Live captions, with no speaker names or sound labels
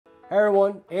Hey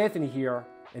everyone, Anthony here,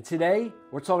 and today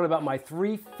we're talking about my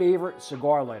 3 favorite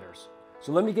cigar lighters.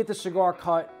 So let me get the cigar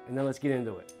cut and then let's get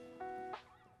into it.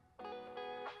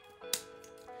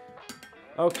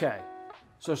 Okay,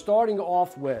 so starting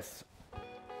off with,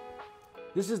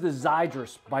 this is the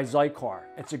Xidris by Xikar.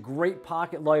 It's a great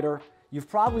pocket lighter. You've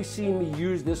probably seen me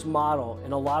use this model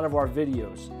in a lot of our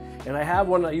videos, and I have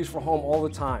one that I use for home all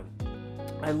the time.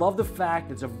 I love the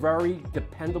fact it's a very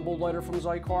dependable lighter from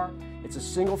Xikar. It's a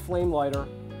single flame lighter,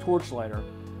 torch lighter,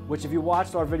 which if you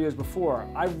watched our videos before,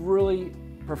 I really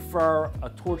prefer a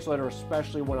torch lighter,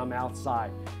 especially when I'm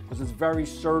outside, because it's very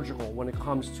surgical when it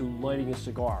comes to lighting a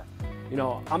cigar. You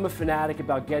know, I'm a fanatic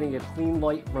about getting a clean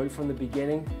light right from the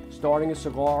beginning, starting a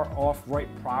cigar off right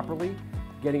properly,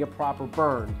 getting a proper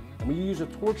burn. And when you use a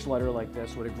torch lighter like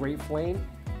this with a great flame,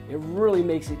 it really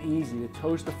makes it easy to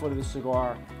toast the foot of the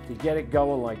cigar, to get it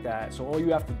going like that. So all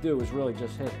you have to do is really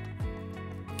just hit it.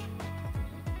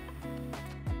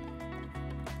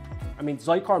 I mean,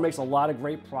 Xikar makes a lot of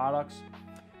great products,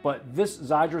 but this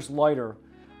Xidris lighter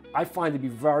I find to be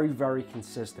very, very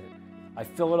consistent. I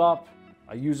fill it up,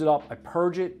 I use it up, I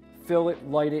purge it, fill it,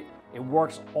 light it. It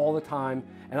works all the time.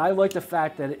 And I like the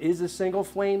fact that it is a single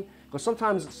flame, because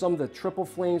sometimes some of the triple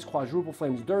flames, quadruple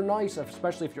flames, they're nice,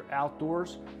 especially if you're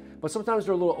outdoors, but sometimes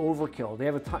they're a little overkill. They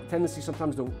have a tendency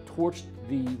sometimes to torch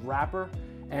the wrapper.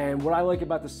 And what I like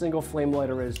about the single flame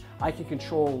lighter is I can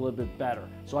control a little bit better.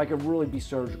 So I can really be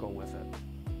surgical with it.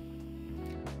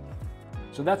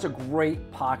 So that's a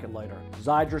great pocket lighter,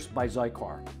 Xidris by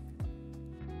Xikar.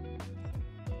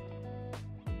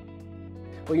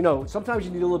 But you know, sometimes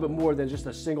you need a little bit more than just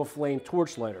a single flame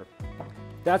torch lighter.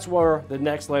 That's where the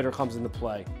next lighter comes into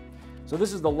play. So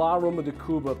this is the Aroma de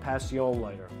Cuba Pasión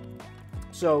lighter.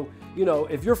 So, you know,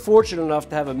 if you're fortunate enough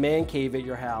to have a man cave at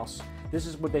your house, this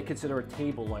is what they consider a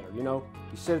table lighter. You know,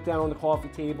 you sit it down on the coffee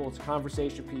table, it's a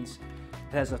conversation piece.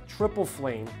 It has a triple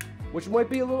flame, which might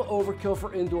be a little overkill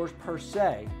for indoors per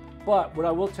se, but what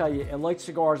I will tell you, it lights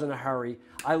cigars in a hurry.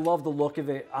 I love the look of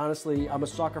it. Honestly, I'm a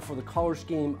sucker for the color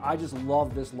scheme. I just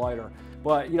love this lighter.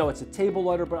 But you know, it's a table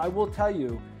lighter, but I will tell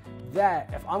you that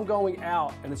if I'm going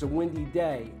out and it's a windy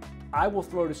day, I will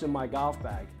throw this in my golf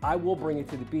bag. I will bring it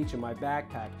to the beach in my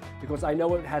backpack because I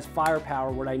know it has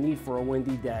firepower, what I need for a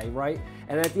windy day, right?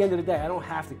 And at the end of the day, I don't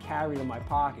have to carry it in my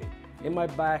pocket, in my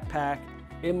backpack,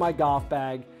 in my golf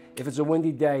bag. If it's a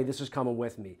windy day, this is coming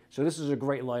with me. So this is a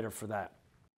great lighter for that.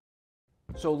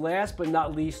 So last but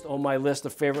not least on my list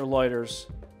of favorite lighters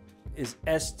is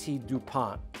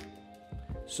Dupont.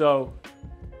 So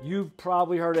you've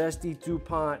probably heard of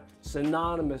Dupont,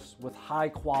 synonymous with high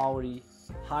quality,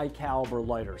 high caliber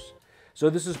lighters. So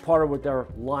this is part of what their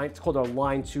line, it's called our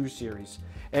Line 2 series.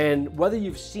 And whether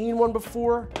you've seen one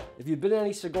before, if you've been in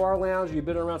any cigar lounge, or you've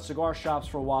been around cigar shops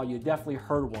for a while, you definitely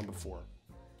heard one before.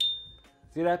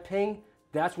 See that ping?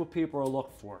 That's what people are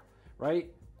looking for, right?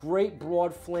 Great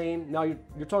broad flame. Now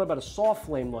you're talking about a soft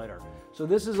flame lighter. So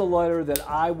this is a lighter that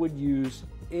I would use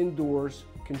indoors,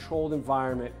 controlled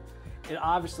environment. It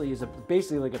obviously is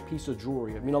basically like a piece of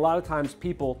jewelry. I mean, a lot of times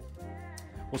people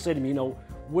will say to me, you know,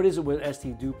 what is it with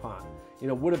Dupont? You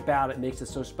know, what about it makes it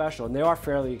so special? And they are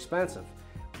fairly expensive.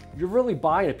 You're really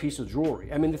buying a piece of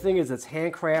jewelry. I mean, the thing is, it's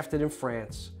handcrafted in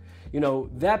France. You know,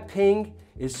 that ping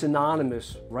is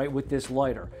synonymous, right, with this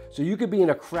lighter. So you could be in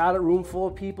a crowded room full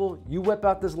of people, you whip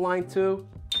out this Line 2,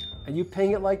 and you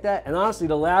ping it like that, and honestly,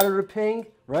 the louder the ping,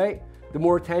 right, the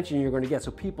more attention you're gonna get.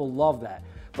 So people love that.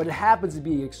 But it happens to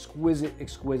be exquisite,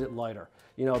 exquisite lighter.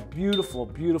 You know, beautiful,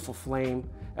 beautiful flame.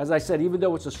 As I said, even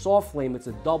though it's a soft flame, it's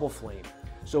a double flame.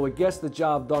 So it gets the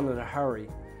job done in a hurry.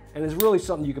 And it's really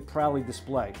something you could proudly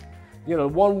display. You know,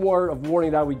 one word of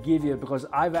warning that I would give you, because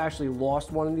I've actually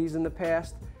lost one of these in the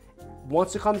past.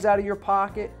 Once it comes out of your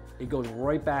pocket, it goes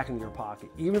right back into your pocket.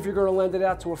 Even if you're gonna lend it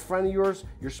out to a friend of yours,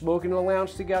 you're smoking in a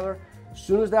lounge together, as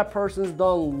soon as that person's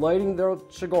done lighting their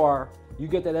cigar, you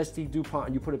get that Dupont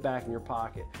and you put it back in your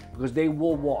pocket, because they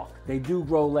will walk. They do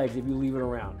grow legs if you leave it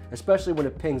around, especially when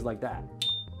it pings like that,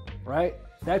 right?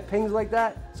 That pings like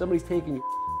that, somebody's taking you.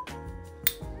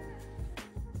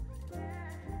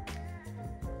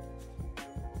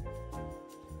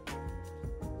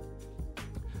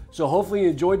 So hopefully you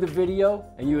enjoyed the video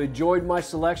and you enjoyed my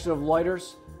selection of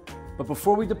lighters. But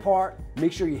before we depart,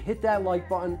 make sure you hit that like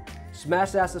button,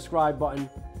 smash that subscribe button,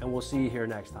 and we'll see you here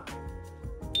next time.